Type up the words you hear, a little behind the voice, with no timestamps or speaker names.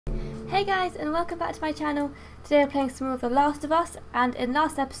Hey guys, and welcome back to my channel. Today we're playing some more of The Last of Us, and in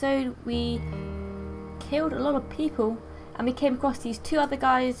last episode we killed a lot of people and we came across these two other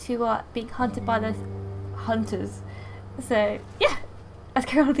guys who are being hunted by the hunters. So yeah, let's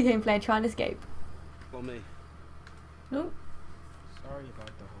carry on with the gameplay and try and escape. Well, me. Oh, Sorry about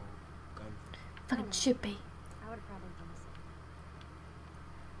the whole gun. fucking should be. I would have probably done the same.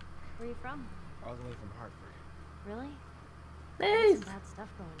 Where are you from? All the way from Hartford. Really? Move! Some bad stuff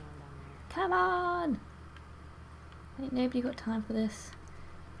going on down there. Come on! Ain't nobody got time for this.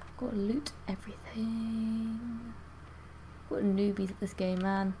 I've got to loot everything. What newbies at this game,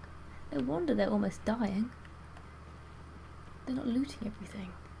 man. No wonder they're almost dying. They're not looting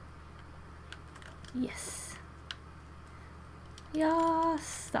everything. Yes.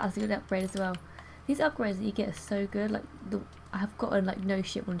 Yes! That's a good upgrade as well. These upgrades that you get are so good. Like I have gotten like no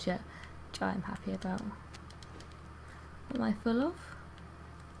shit ones yet, which I am happy about. What am I full of?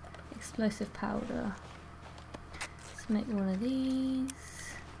 Explosive powder. Let's make one of these.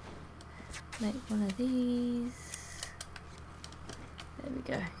 Make one of these. There we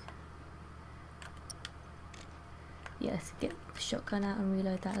go. Yes, get the shotgun out and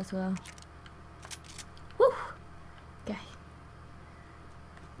reload that as well. Woo! Okay.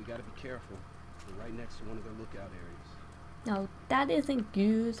 We gotta be careful. We're right next to one of their lookout areas. No, that isn't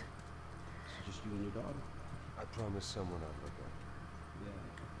good. It's just you and your daughter. I promised someone I'd look at. Yeah.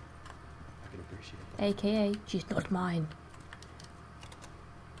 I can appreciate that. AKA, she's not mine.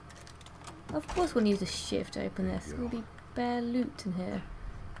 Of course we'll use a shift to open this. There'll be bare loot in here.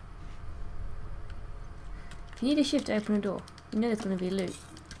 If you need a shift to open a door, you know there's going to be loot.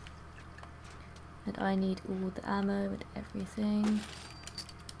 And I need all the ammo and everything.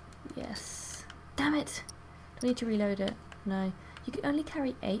 Yes. Damn it! Do I need to reload it? No. You can only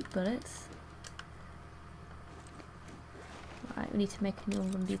carry 8 bullets. Right, we need to make a new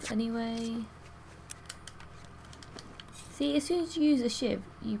one of these anyway. See, as soon as you use a shiv,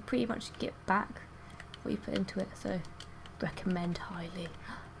 you pretty much get back what you put into it, so recommend highly.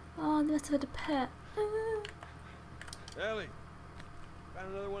 Oh, they must have had a pet. Ellie,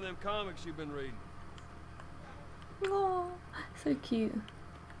 found another one of them comics you've been reading. Oh, so cute.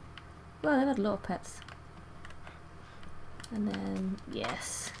 Well, they've had a lot of pets. And then,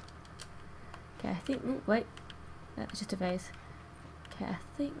 yes. Okay, I think, oh, wait. No, it's just a vase. Okay, I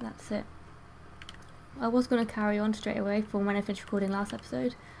think that's it. I was going to carry on straight away from when I finished recording last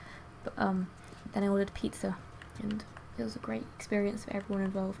episode. But, then I ordered pizza. And it was a great experience for everyone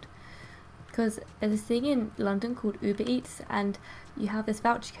involved. Because there's this thing in London called Uber Eats, and you have this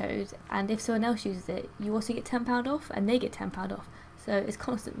voucher code, and if someone else uses it, you also get £10 off, and they get £10 off. So it's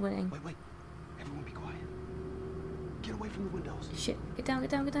constant winning. Wait. Everyone be quiet. Get away from the windows. Shit, get down,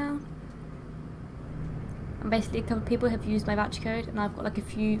 get down, get down. And basically a couple of people have used my voucher code, and I've got like a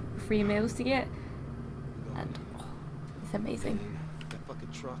few free meals to get. And oh, it's amazing. That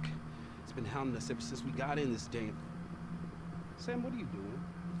fucking truck. It's been hounding us ever since we got in this damn... Sam, what are you doing?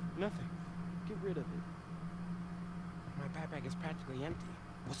 Nothing. Get rid of it. My backpack is practically empty.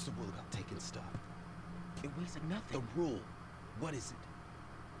 What's the rule about taking stuff? It weighs like nothing. The rule. What is it?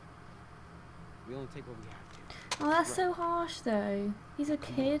 We only take what we have to. Oh, that's so harsh though. He's a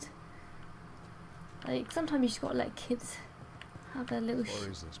kid. Like, sometimes you just gotta let kids have their little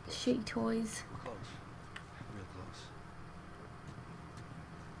shitty toys. We're close. Real close.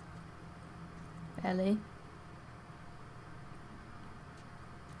 Ellie.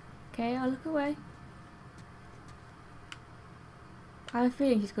 Okay, I'll look away. I have a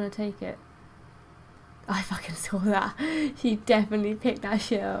feeling she's gonna take it. I fucking saw that. She definitely picked that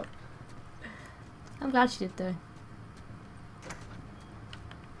shit up. I'm glad she did though.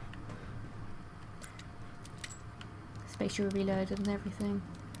 Let's make sure we reloaded and everything.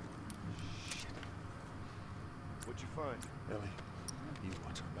 What'd you find? Ellie, you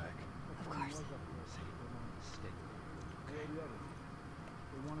watch her back. Of course.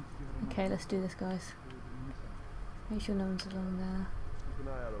 Okay, let's do this, guys. Make sure no one's along there. Keep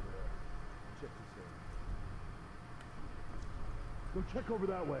an eye out over there. Check this out. Go check over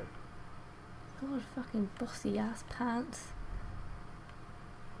that way. God, fucking bossy ass pants.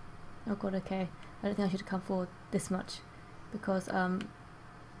 Oh god, okay. I don't think I should have come forward this much because they're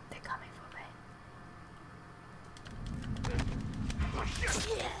coming for me.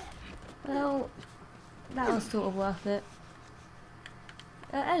 Well, that was sort of worth it.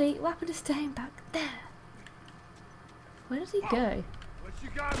 Ellie, what happened to staying back there? Where did he go? What you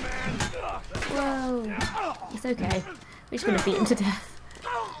got, man? Whoa. It's okay. We're just gonna beat him to death.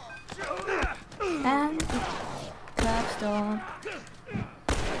 And curb stomp.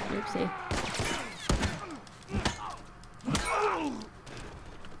 Oopsie.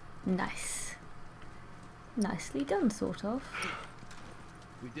 Nice. Nicely done, sort of.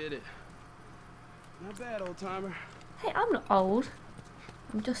 We did it. Not bad, old timer. Hey, I'm not old.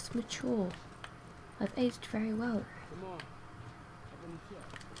 I'm just mature. I've aged very well. Come on. Up on the shelf.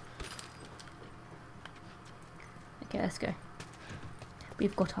 Okay, let's go.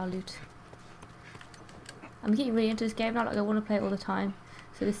 We've got our loot. I'm getting really into this game now, like I want to play it all the time.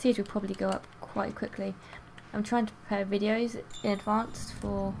 So the siege will probably go up quite quickly. I'm trying to prepare videos in advance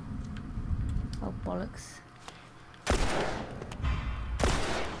for... oh, bollocks.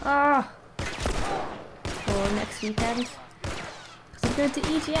 Ah! For next weekend. Because I'm going to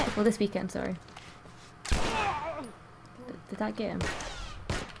EGX. Well, this weekend, sorry. Did that get him?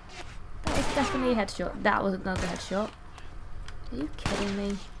 That is definitely a headshot. That was another headshot. Are you kidding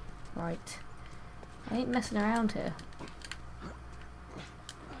me? Right. I ain't messing around here.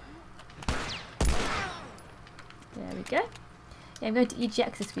 There we go. Yeah, I'm going to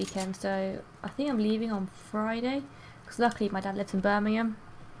EGX this weekend, so I think I'm leaving on Friday. Because luckily my dad lives in Birmingham.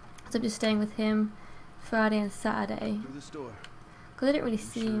 So I'm just staying with him Friday and Saturday. Through the store. Because I didn't really You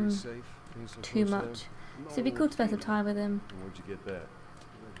see sure him he's safe? Ain't so too close much. So it'd be cool to spend some time with him. Where'd you get that?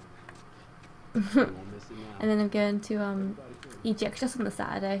 there? Won't miss it now. And then I'm going to EGX just on the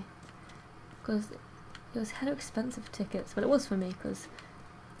Saturday. Because it was hella expensive tickets. But it was for me because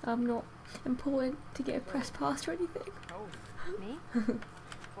I'm not important to get a press pass or anything. How old are you? Me? 14.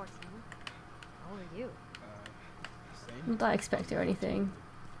 How old are you? Same. Not that I expect it or anything.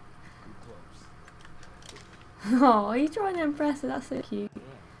 I'm close. Oh, you're trying to impress her. That's so cute.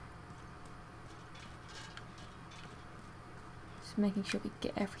 Just making sure we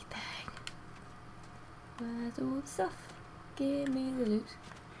get everything. Where's all the stuff? Give me the loot.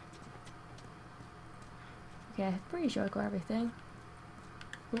 Okay, I'm pretty sure I got everything.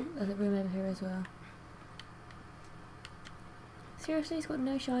 Oh, there's a room over here as well. Seriously, it's got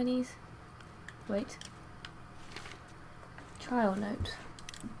no shinies? Wait. Trial note.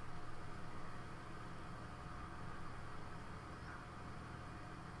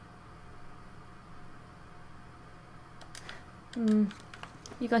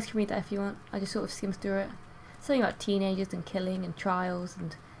 You guys can read that if you want. I just sort of skimmed through it. Something about teenagers and killing and trials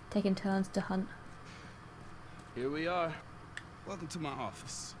and taking turns to hunt. Here we are. Welcome to my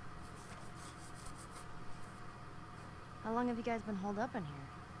office. How long have you guys been holed up in here?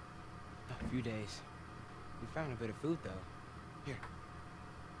 A few days. We found a bit of food, though. Here.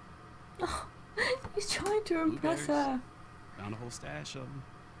 Oh, he's trying to impress her. Found a whole stash of them.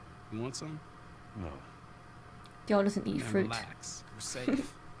 You want some? No. Joel doesn't eat Man, fruit. relax. We're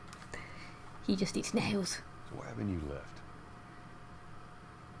safe. He just eats nails. So why haven't you left?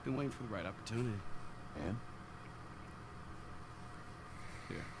 Been waiting for the right opportunity. And?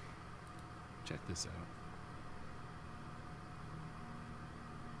 Here. Check this out.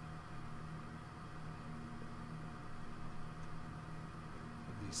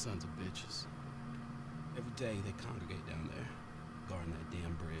 These sons of bitches. Every day they congregate down there, guarding that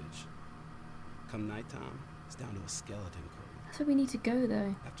damn bridge. Come nighttime, it's down to a skeleton crew. That's where we need to go,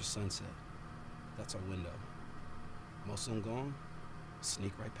 though. After sunset, that's our window. Most of them gone,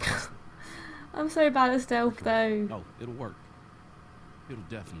 sneak right past them. I'm so bad at stealth, though. Oh, it'll work. It'll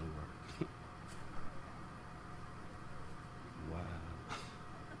definitely work. Wow.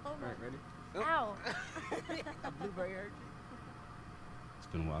 Oh All right, ready? Ow! A blueberry hurt you? It's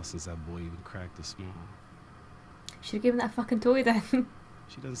been a while since that boy even cracked a smile. Should have given that fucking toy then.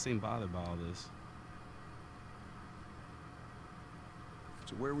 She doesn't seem bothered by all this.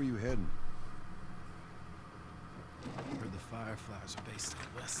 So where were you heading? Heard the Fireflies are based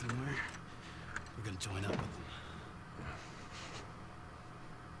out west somewhere. We're gonna join up with them.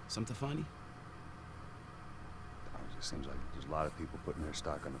 Something funny? Oh, it just seems like there's a lot of people putting their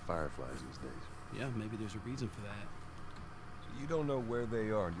stock on the Fireflies these days. Yeah, maybe there's a reason for that. So you don't know where they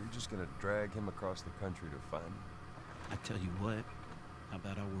are, and you're just gonna drag him across the country to find them? I tell you what, how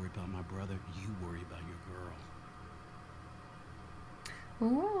about I worry about my brother, you worry about your girl.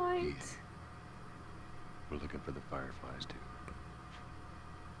 Alright. Yeah. We're looking for the Fireflies, too.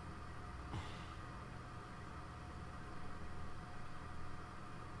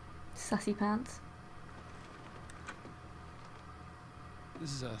 Sassy pants.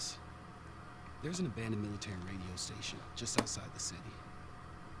 This is us. There's an abandoned military radio station just outside the city.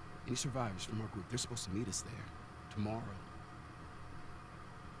 Any survivors from our group, they're supposed to meet us there tomorrow.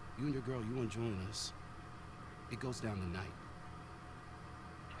 You and your girl, you want to join us? It goes down tonight.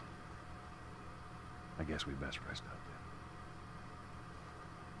 I guess we best rest up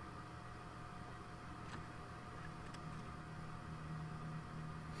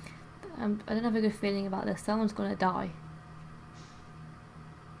then. I don't have a good feeling about this. Someone's gonna die.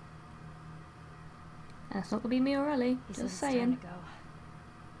 And it's not gonna be me or Ellie. He said Just it's time saying. to go.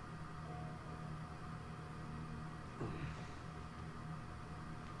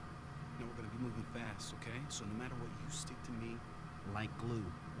 You know, we're gonna be moving fast, okay? So no matter what, you stick to me like glue.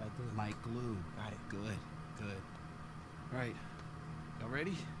 Like glue. Like glue. Got it. Good, good. All right. Y'all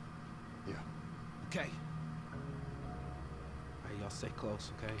ready? Yeah. Okay. All right, y'all stay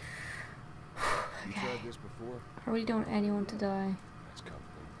close, okay? You tried this before? I really don't want anyone to die. That's comforting.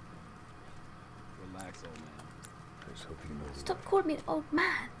 Relax, old man. I just hope you know the Stop way. calling me an old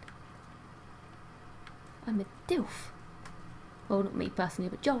man. I'm a dilf. Well, not me personally,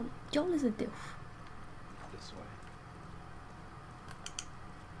 but Joel. Joel is a dilf. This way.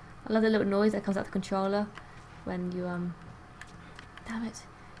 I love the little noise that comes out the controller when you damn it,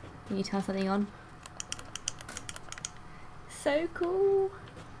 when you turn something on. So cool.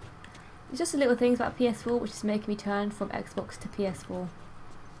 It's just the little things about PS4 which is making me turn from Xbox to PS4.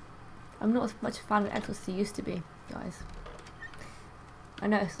 I'm not as much a fan of Xbox as I used to be, guys. I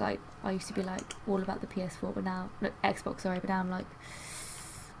know it's like I used to be like all about the PS4, but now no, Xbox, sorry, but now I'm like,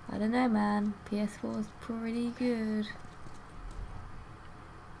 I don't know, man. PS4 is pretty good.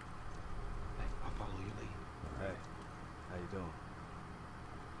 Hey, I'll follow your lead. Hey, how you doing?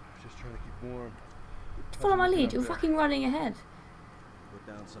 Just trying to keep warm. Follow my How's it lead. looking You're up there? fucking running ahead. Put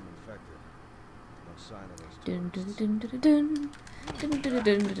down some infected. No sign of those Dun dun tourists. dun dun dun dun dun dun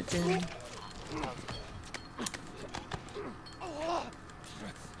dun dun dun.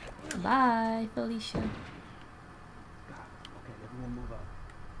 Bye, Felicia. Okay, everyone move up.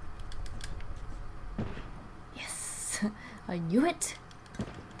 Yes, I knew it.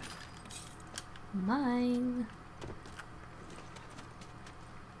 Mine.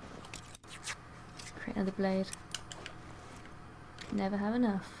 Create another blade. Never have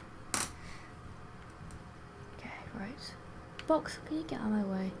enough. Okay, right. Box, can you get out of my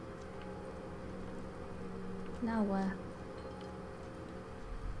way? Now where?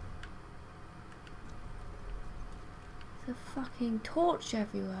 There's a fucking torch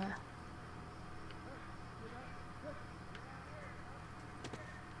everywhere.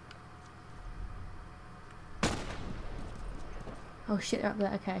 Oh shit, they're up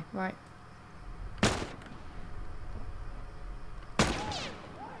there. Okay, right.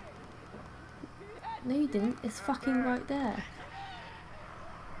 No, you didn't. It's fucking right there.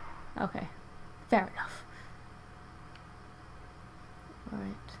 Okay, fair enough. Right.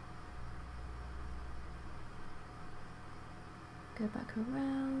 Go back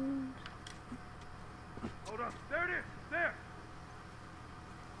around. Hold on. There it is. There.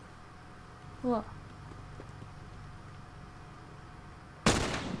 What?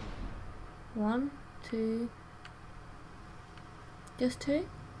 One, two. Just two?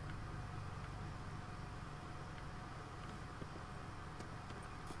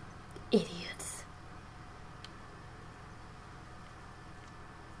 Idiots.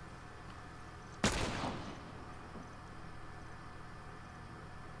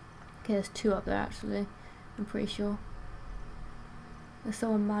 Okay, there's two up there actually. I'm pretty sure. Is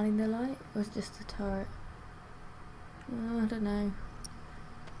someone manning the light? Or is it just a turret? I don't know.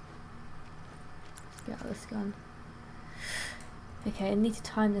 Let's get out this gun. Okay, I need to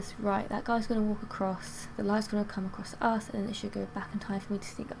time this right. That guy's going to walk across. The light's going to come across us, and then it should go back in time for me to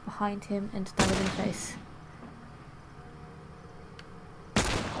sneak up behind him and stab him in the face.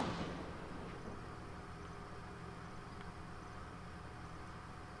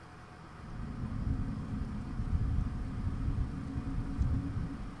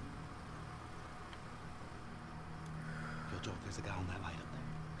 Yo, Joel, there's a guy on that light up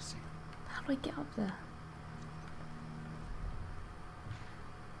there. See? How do I get up there?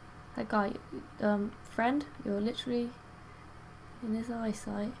 That guy, friend, you're literally in his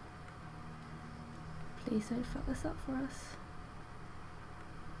eyesight. Please don't fuck this up for us.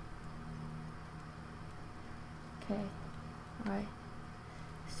 Okay, alright.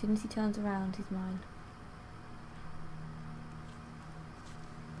 As soon as he turns around, he's mine.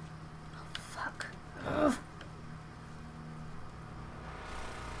 Oh, fuck. Ugh.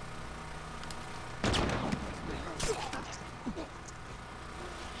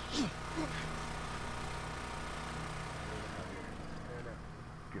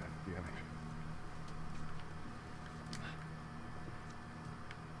 God damn it.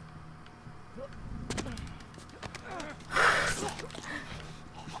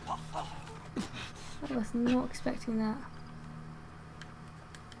 I was not expecting that.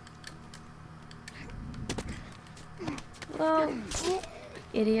 Well,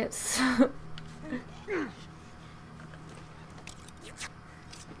 idiots.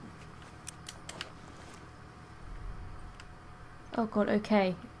 Oh god,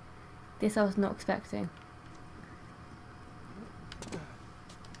 okay. This I was not expecting.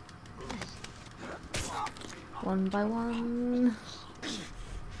 One by one. There's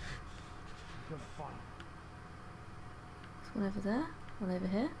one over there, one over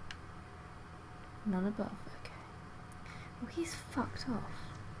here. None above, okay. Oh, he's fucked off.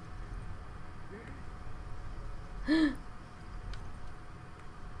 How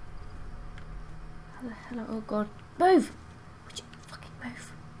the hell? Oh god. Move! Would you fucking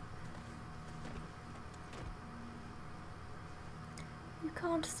move? You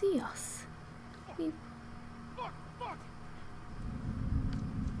can't see us. You...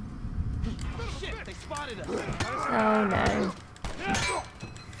 Shit, they spotted us. Oh no.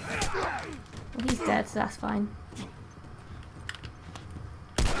 Well, he's dead, so that's fine.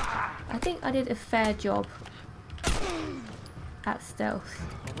 I think I did a fair job at stealth.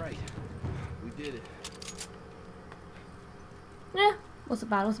 All right, we did it. Yeah,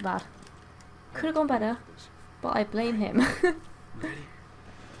 wasn't bad, wasn't bad. Could have gone better, but I blame him. Ready?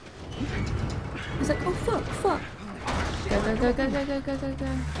 He's like, oh fuck, fuck. Go, go, go, go, go, go, go, go, go.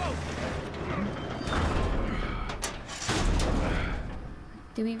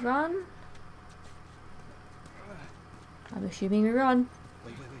 Do we run? I'm assuming we run.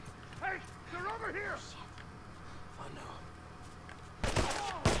 Wait, wait, wait. Hey, they're over here. Oh no.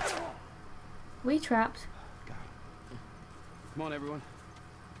 We trapped. Got him. Come on, everyone.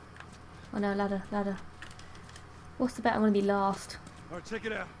 Oh no, ladder, ladder. What's the bet? I'm gonna be last. All right, check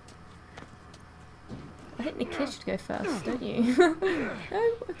it out. I think the kid should go first, don't you?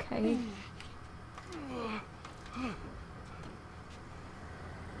 Oh, okay.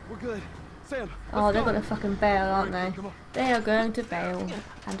 We're good. Sam. Oh, they're gonna fucking bail, aren't they? Come on. They are going to bail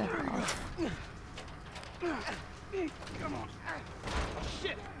and a half. Come on. Oh,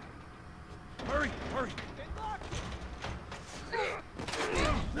 shit. Hurry, hurry.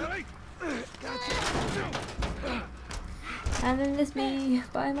 Ready? And then there's me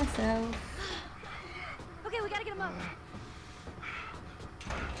by myself. Okay, we gotta get him up.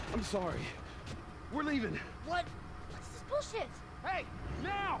 I'm sorry. We're leaving. What? What's this bullshit? Hey,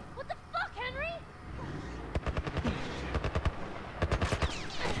 now! What the fuck, Henry?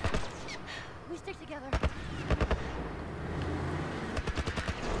 We stick together.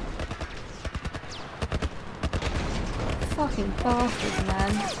 Fucking bastards,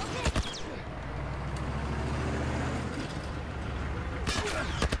 man.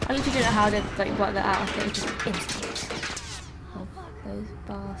 I literally don't know how they like work that out. I think it's just instinct. Oh, those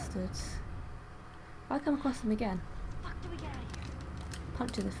bastards. If I come across them again, Fuck, do we get out of here?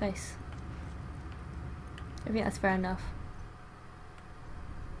 punch in the face. I think that's fair enough.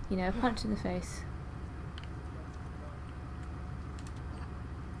 You know, a punch in the face.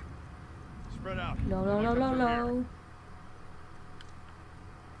 Spread out. Low, low, low, low, low.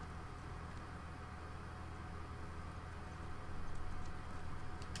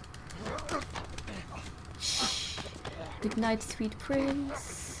 Good night, sweet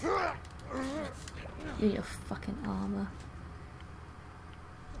prince. You and your fucking armor.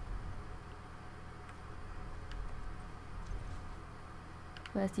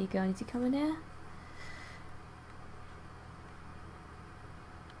 Where's he going? Is he coming here?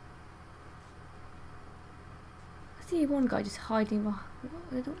 I see one guy just hiding behind.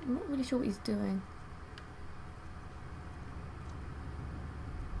 I'm not really sure what he's doing.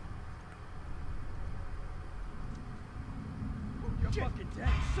 You're fucking dead,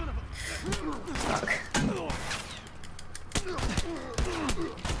 son of a... Fuck.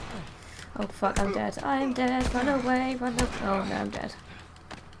 Oh fuck, I'm dead. I'm dead. Run away, run away. Oh no, I'm dead.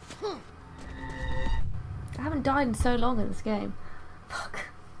 I haven't died in so long in this game. Fuck.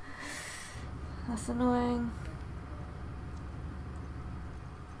 That's annoying.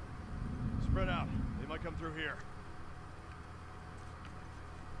 Spread out. They might come through here.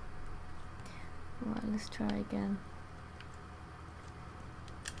 Right, let's try again.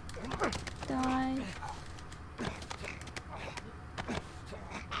 Die.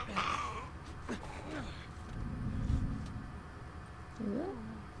 Ooh.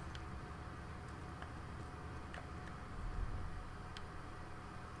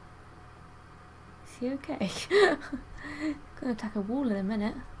 Is he okay? Gonna attack a wall in a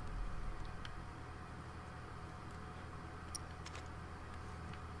minute.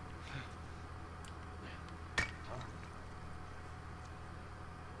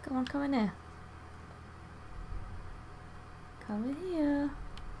 Come on, come in here. Come in here.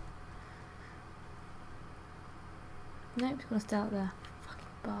 Nope, he's gonna stay out there. Fucking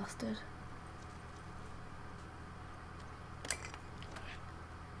bastard.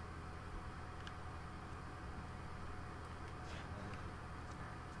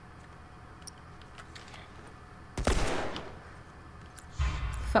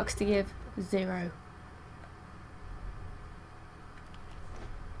 Fucks to give. 0.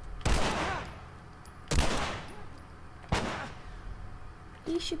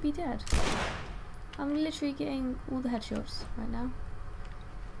 He should be dead. I'm literally getting all the headshots right now.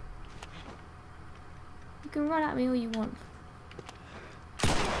 You can run at me all you want.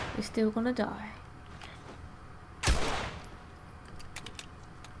 You're still gonna die.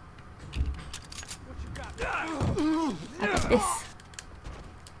 I got this.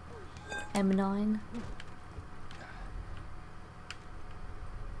 M9.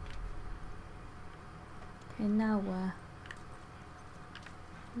 Okay, now where?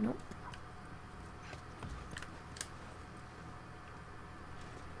 Nope.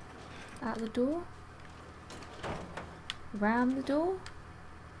 Out the door. Round the door.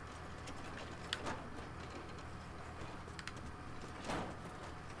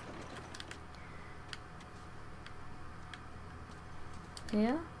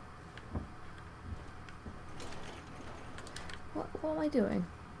 Here. What am I doing?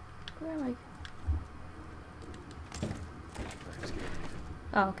 Where am I?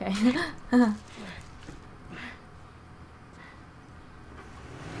 Oh, okay.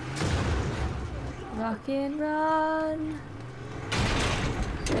 Rock and run.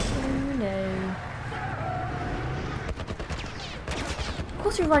 Oh no. Of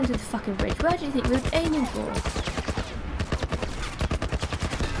course we run into the fucking bridge. Where do you think we were aiming for?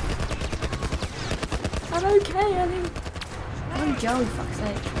 I'm okay, Ellie. I'm Joe, fuck's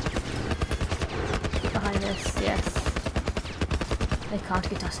sake. Behind this, yes. They can't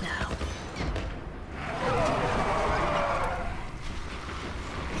get us now.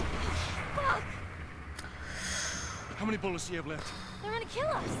 Fuck! How many bullets do you have left? They're gonna kill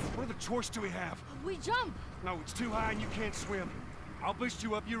us. What other choice do we have? We jump. No, it's too high and you can't swim. I'll boost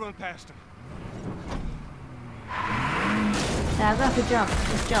you up, you run past them. Yeah, I'm gonna have to jump.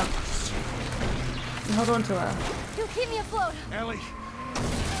 Just jump. And hold on to her. You keep me afloat. Ellie!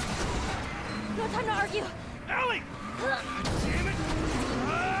 No time to argue. Ellie! Damn it!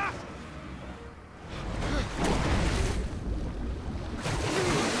 Ah!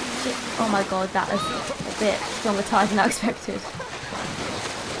 Shit. Oh my god, that is a bit traumatized than I expected.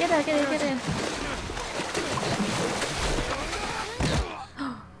 Get her, get her, get her.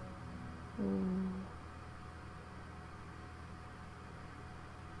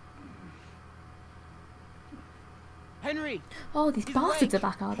 Henry! Oh, these He's bastards awake. are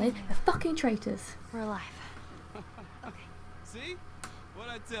back, are they? They're fucking traitors. We're alive. See?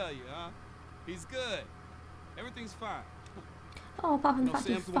 What'd I tell you, huh? He's good. Everything's fine. Oh, apart from the No, fact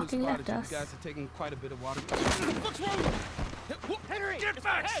he Sam's the one who fucking spotted left you. us. You guys are taking quite a bit of water. What's wrong? Henry! Get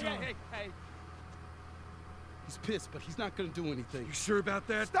back, Hey, son! hey, hey, hey. He's pissed, but he's not gonna do anything. You sure about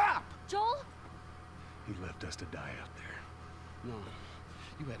that? Stop! Joel? He left us to die out there. No.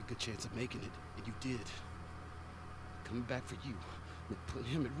 You had a good chance of making it, and you did. Coming back for you, meant putting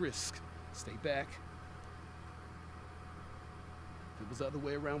him at risk. Stay back. If it was the other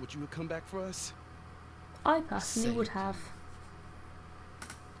way around, would you have come back for us? I personally would Saved have.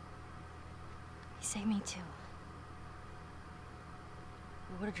 He saved me too.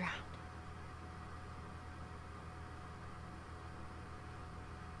 We would have drowned.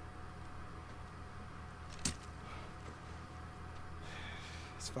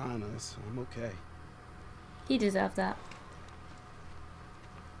 It's fine, us. I'm okay. He deserved that.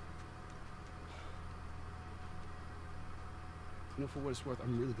 You know, for what it's worth,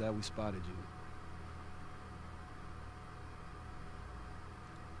 I'm really glad we spotted you.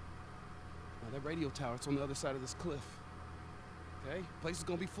 Now, that radio tower, it's on the other side of this cliff. Okay? Place is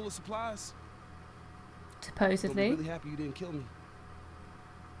gonna be full of supplies. I'm gonna be Supposedly. really happy you didn't kill me.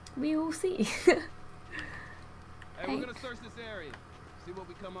 We all see. Hey, Hey. we're gonna search this area. See what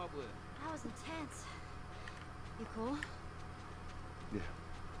we come up with. That was intense. You cool? Yeah.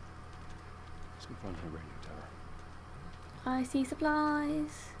 Let's go find her radio tower. I see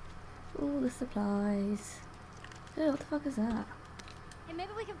supplies. All the supplies. Oh, what the fuck is that? Hey,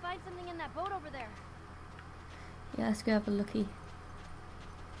 maybe we can find something in that boat over there. Yeah, let's go have a looky.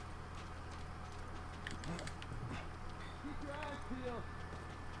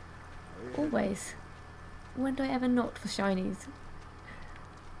 Always. When do I ever not for shinies?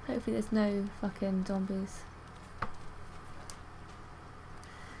 Hopefully there's no fucking zombies.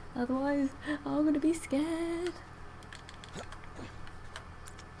 Otherwise, I'm gonna be scared.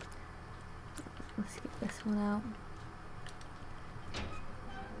 Let's get this one out.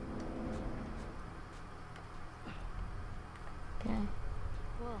 Okay.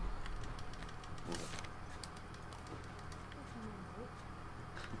 Whoa.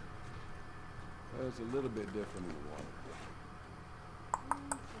 Well, it's a little bit different in the water.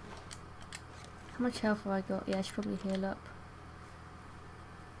 How much health have I got? Yeah, I should probably heal up.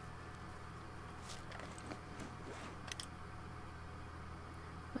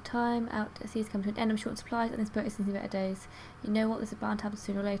 time out at sea has come to an end. I'm short on supplies, and this boat is in better days. You know what? This is bound to happen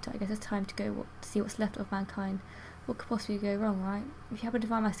sooner or later. I guess it's time to go to see what's left of mankind. What could possibly go wrong, right? If you happen to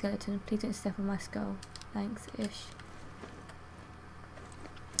find my skeleton, please don't step on my skull. Thanks, Ish.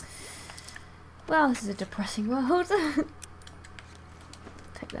 Well, this is a depressing world.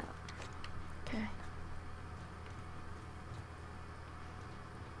 Take that. Okay.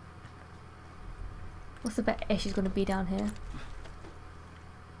 What's the bet Ish is going to be down here?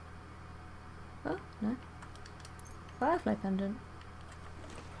 Oh, no. Firefly pendant.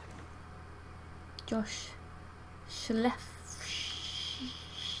 Josh Schleffer?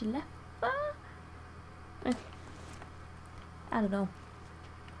 I don't know.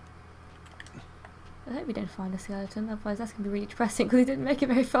 I hope we don't find a skeleton, otherwise that's going to be really depressing because he didn't make it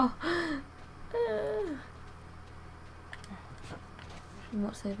very far. And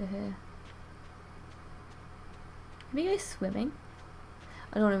what's over here? Can we go swimming?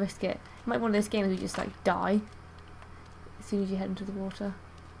 I don't want to risk it. It might be one of those games where you just like die as soon as you head into the water.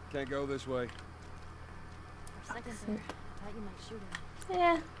 Can't go this way. For a second there, I thought you might shoot him.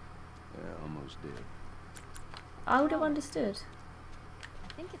 Yeah, Yeah, almost did. I would have understood. I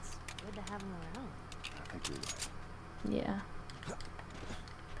think it's good to have him around. I think you're right. Yeah.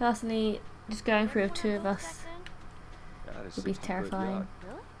 Personally, just going through with two of us God, it's would be 60 foot terrifying. yacht.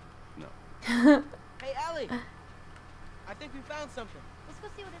 Really? No. Hey, Allie! I think we found something. Let's go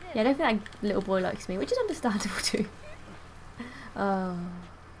see what it is. Yeah, I don't think that little boy likes me, which is understandable too. Oh.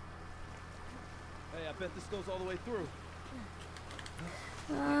 Hey, I bet this goes all the way through.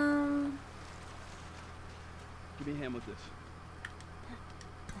 Give me a hand with this.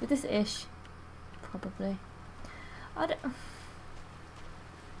 With this Ish, probably. I don't.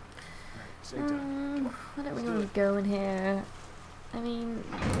 Same time. I don't really want to go in here. I mean,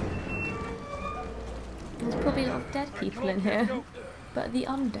 there's probably a lot of dead people in here, but the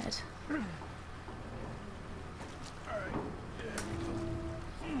undead.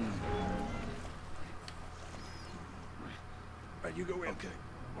 Right, you go in. Okay.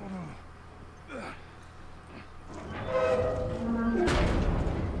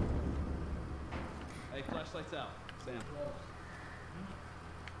 Hey, flashlights out. Sam.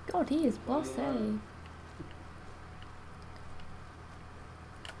 God, he is bossy.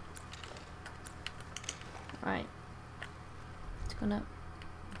 Right. It's gonna.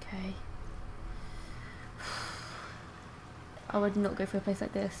 Okay. I would not go for a place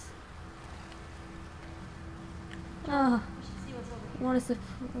like this. Oh, We should see what's over here. what a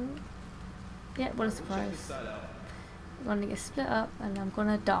surprise. Yeah, what a surprise. Side out. I'm gonna get split up and I'm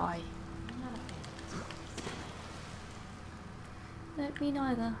gonna die. I'm not a fan. No, me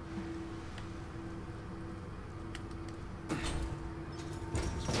neither.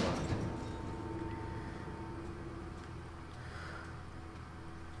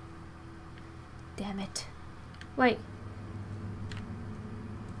 Damn it. Wait.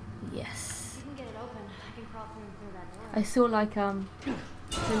 Yes. You can get it open. I can crawl through and through that door. I saw like the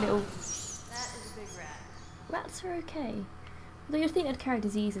little That is a big rat. rats are okay. Although you'd think they'd carry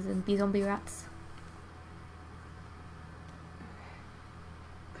diseases and be zombie rats.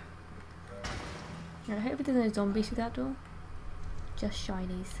 I hope there's no zombies through that door. Just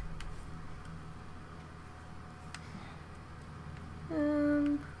shinies.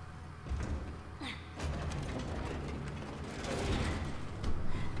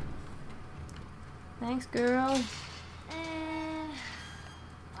 Thanks, girl. And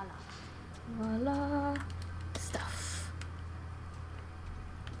voila. Voila. Stuff.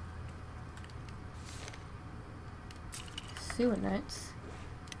 Sewer notes.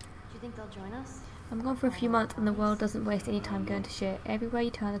 Do you think they'll join us? I'm gone for a few months and the world doesn't waste any time going to shit. Everywhere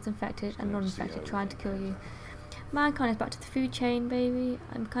you turn there's infected and non-infected trying to kill you. Mankind is back to the food chain, baby.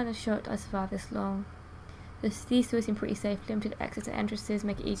 I'm kind of shocked I survived this long. These sewers seem pretty safe. Limited exits and entrances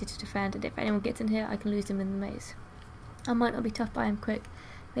make it easier to defend, and if anyone gets in here, I can lose them in the maze. I might not be tough, but I am quick.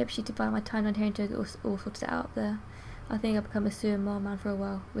 Maybe I should divide my time down here and get all sorted out up there. I think I'll become a sewer man for a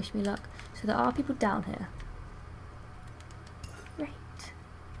while. Wish me luck. So there are people down here. Great. Do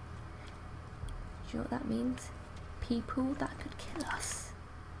you know what that means? People that could kill us.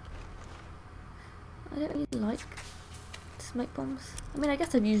 I don't really like smoke bombs. I mean, I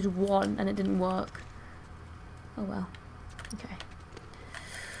guess I've used one and it didn't work. Oh well. Okay.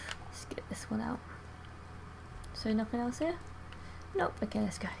 Let's get this one out. So nothing else here? Nope. Okay,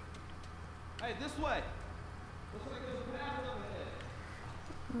 let's go. Hey, this way. Looks like there's a path over there.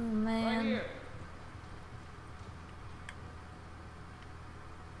 Oh Right man. here.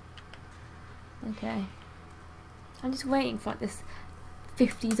 Okay. I'm just waiting for like this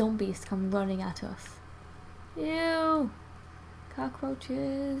 50 zombies to come running at us. Ew.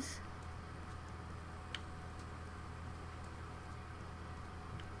 cockroaches.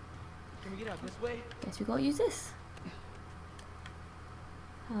 Can we get out this way? Guess we gotta use this.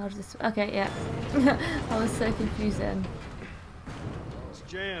 How does this? Okay, yeah. I was so confused then. It's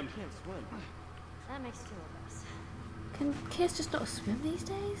jammed. Can't swim. That makes two of us. Can kids just not swim these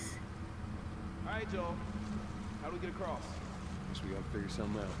days? All right, Joel. How do we get across? Guess we gotta figure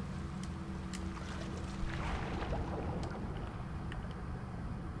something out.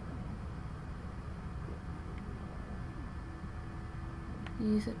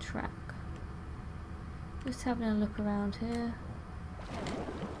 Use a track. Just having a look around here.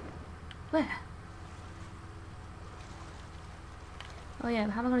 Where? Oh yeah,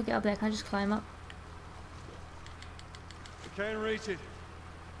 how am I going to get up there? Can I just climb up? I can't reach it.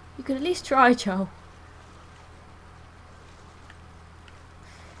 You could at least try, Joel.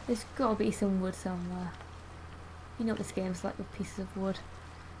 There's got to be some wood somewhere. You know what this game's like with pieces of wood.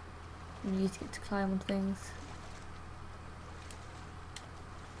 And you use it to climb on things.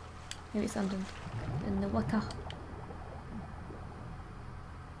 Maybe it's under in the water.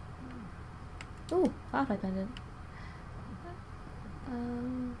 Oh, firefly pendant.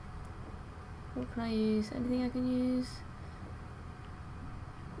 What can I use? Anything I can use?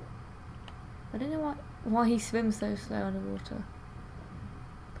 I don't know why he swims so slow underwater.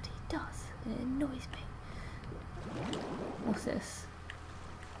 But he does. And it annoys me. What's this?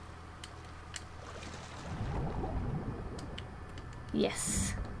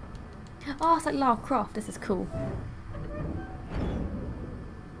 Yes. Oh, it's like Lara Croft. This is cool.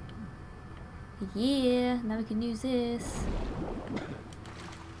 Yeah, now we can use this.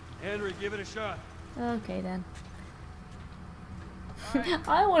 Henry, give it a shot. Okay then.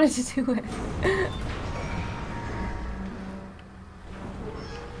 I wanted to do it.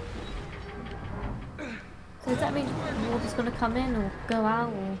 So does that mean water's gonna come in or go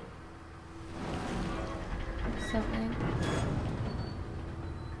out or something?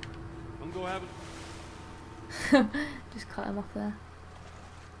 I'm gonna have it. Just cut him off there.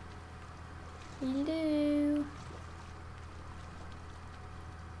 Hello.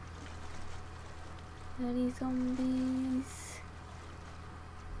 Any zombies?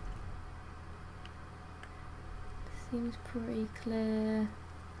 Seems pretty clear.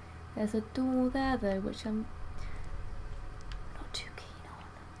 There's a door there though, which I'm not too keen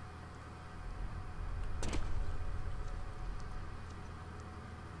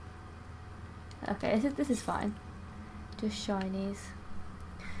on. Okay, this is fine. Just shinies.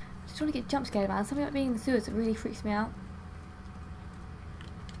 Just want to get jump scared, man. Something about being in the sewers that really freaks me out.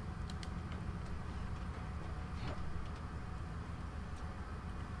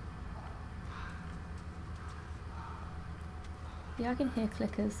 Yeah, I can hear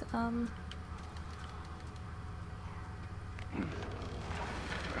clickers.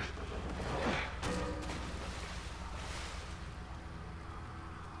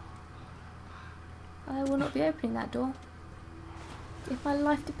 I will not be opening that door if my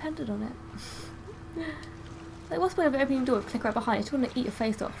life depended on it. Like, what's the point of opening the door with clicker right behind? I just want to eat your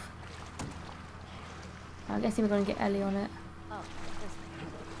face off. I'm guessing we're going to get Ellie on it. Oh, this thing.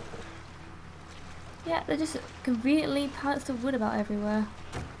 Yeah, they're just conveniently pallets of wood about everywhere.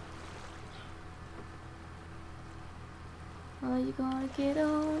 Are you gonna get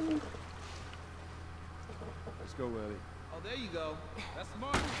on? Let's go, Ellie. Oh, there you go. That's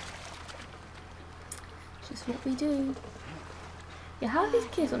smart. Just what we do. Yeah, how do these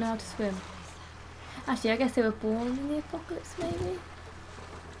kids not know how to swim? Actually, I guess they were born in the apocalypse, maybe?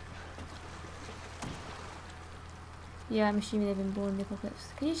 Yeah, I'm assuming they've been born in the apocalypse.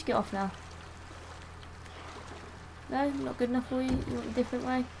 Can you just get off now? No, not good enough for you? You want a different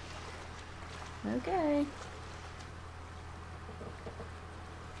way? Okay.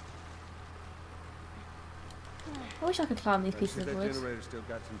 I wish I could climb these pieces of that wood. generator still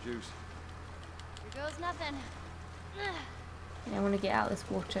got some juice. Here goes nothing. Yeah, I want to get out of this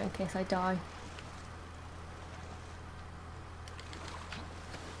water in case I die.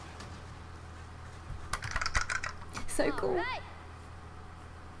 So cool. Right.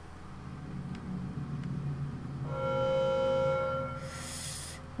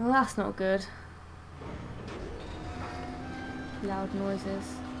 Well, that's not good. Loud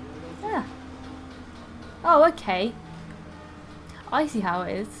noises. Yeah. Oh, okay. I see how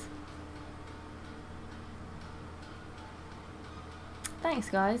it is. Thanks,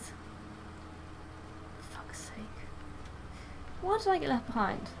 guys. For fuck's sake. Why did I get left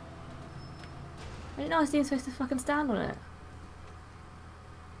behind? I didn't know I was even supposed to fucking stand on it.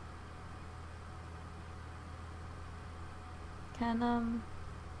 Can,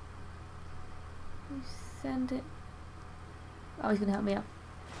 you send it Oh, he's gonna help me up.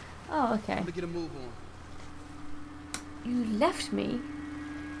 Oh, okay. I'm gonna get a move on. You left me?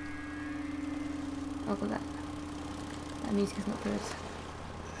 Oh god, that music is not good.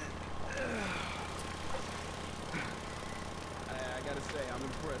 I gotta say, I'm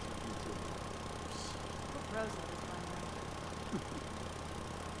impressed with you two. Rosa is fine,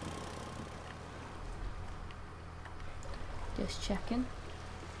 right? Just checking.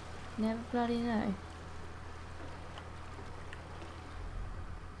 Never bloody know.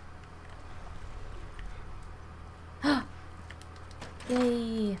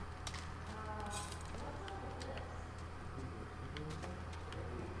 Yay!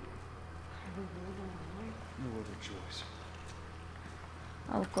 No other choice.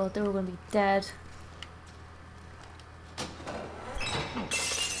 Oh god, they're all gonna be dead. What?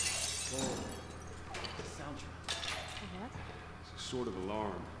 It's a sort of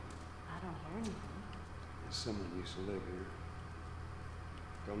alarm. I don't hear anything. Someone used to live here.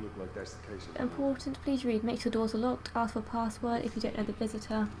 Don't look like that's the case anymore. Important, please read. Make sure doors are locked. Ask for password if you don't know the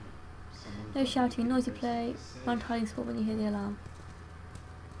visitor. No shouting, noisy play. Run to hiding spot when you hear the alarm.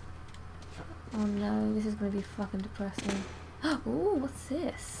 Oh no, this is going to be fucking depressing. Ooh, what's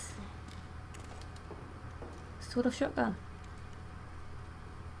this? Sort of shotgun.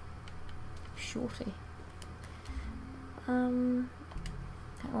 Shorty. Okay,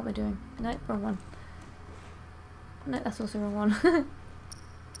 what am I doing? Nope, wrong one. No, that's also wrong one.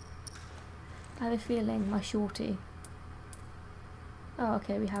 I have a feeling my shorty. Oh,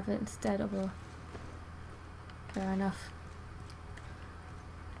 okay, we have it instead of a. Fair enough.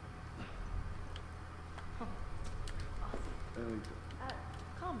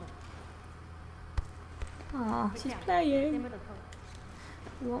 Calm down. Aw, But she's yeah, playing. same with the color.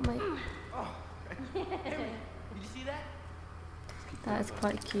 What, mate? Did you see that? That is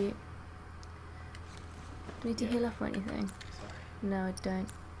quite cute. Do we need to heal up or anything? Sorry. No, I don't.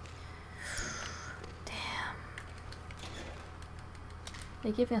 Damn.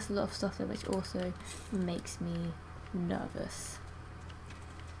 They're giving us a lot of stuff though, which also makes me nervous.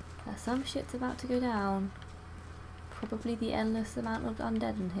 That some shit's about to go down. Probably the endless amount of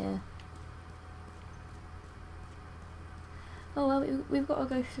undead in here. Oh well, we've got to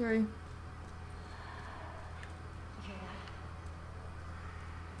go through. You hear that?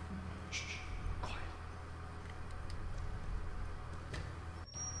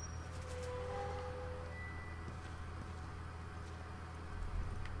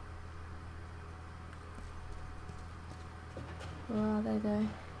 Where are they though?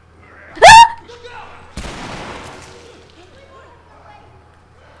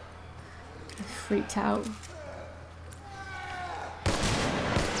 I freaked out.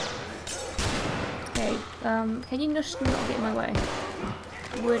 Okay, can you just not get in my way?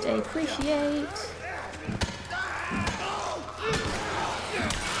 Would appreciate.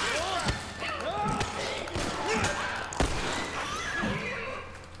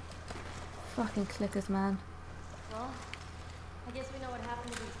 Fucking clickers, man. Well, I guess we know what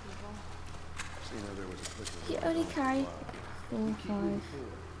happened to these people. Seeing how there was a flicker. You only carry 4, 5.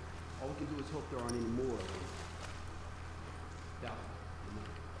 All we can do is hope there aren't any more of them.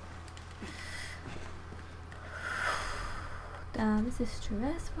 Damn, this is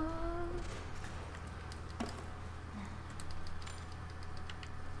stressful.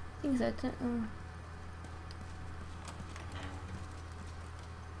 Things I don't.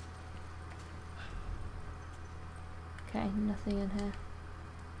 Okay, nothing in here.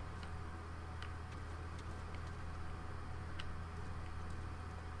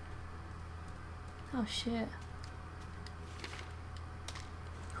 Oh shit.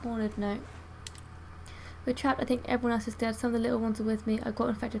 Cornered note. We're trapped. I think everyone else is dead. Some of the little ones are with me. I got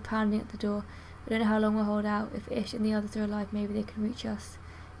infected pounding at the door. I don't know how long we'll hold out. If Ish and the others are alive, maybe they can reach us.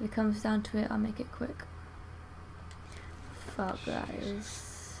 If it comes down to it, I'll make it quick. Fuck, that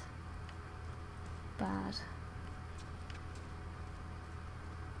is bad.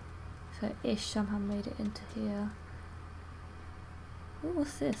 So Ish somehow made it into here. Ooh,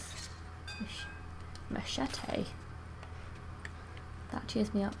 what's this? Machete. That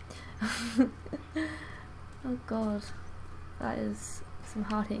cheers me up. Oh god, that is some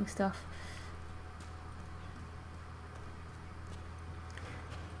hard-hitting stuff.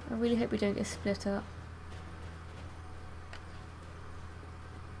 I really hope we don't get split up.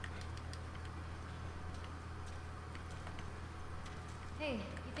 Hey,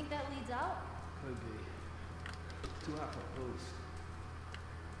 you think that leads out? Could be. Too hot for post.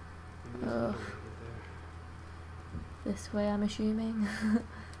 Ugh. This way, I'm assuming.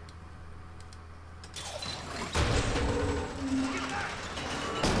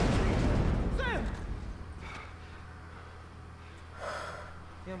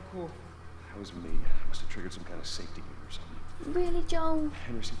 Yeah, I'm cool. That was me. I must have triggered some kind of safety meter or something. Really, Joel?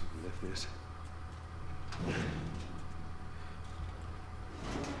 Henry, see if we can lift this.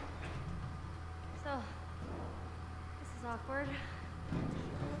 So, this is awkward.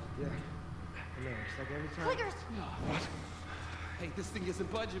 Yeah. I know, it's like every time. Clickers! What? Hey, this thing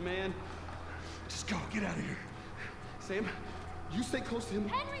isn't budging, man. Just go. Get out of here. Sam, you stay close to him.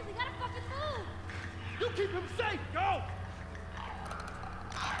 Henry, we gotta fucking move! You keep him safe! Go!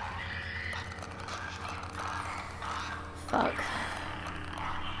 Fuck.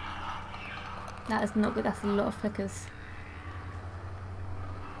 That is not good. That's a lot of flickers.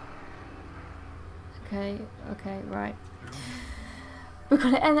 Okay, right. We're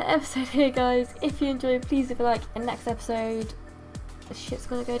gonna end the episode here, guys. If you enjoyed, please leave a like. In the next episode, the shit's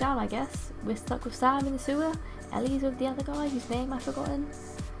gonna go down, I guess. We're stuck with Sam in the sewer. Ellie's with the other guy whose name I've forgotten.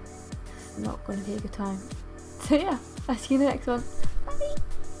 It's not gonna be a good time. So yeah, I'll see you in the next one. Bye!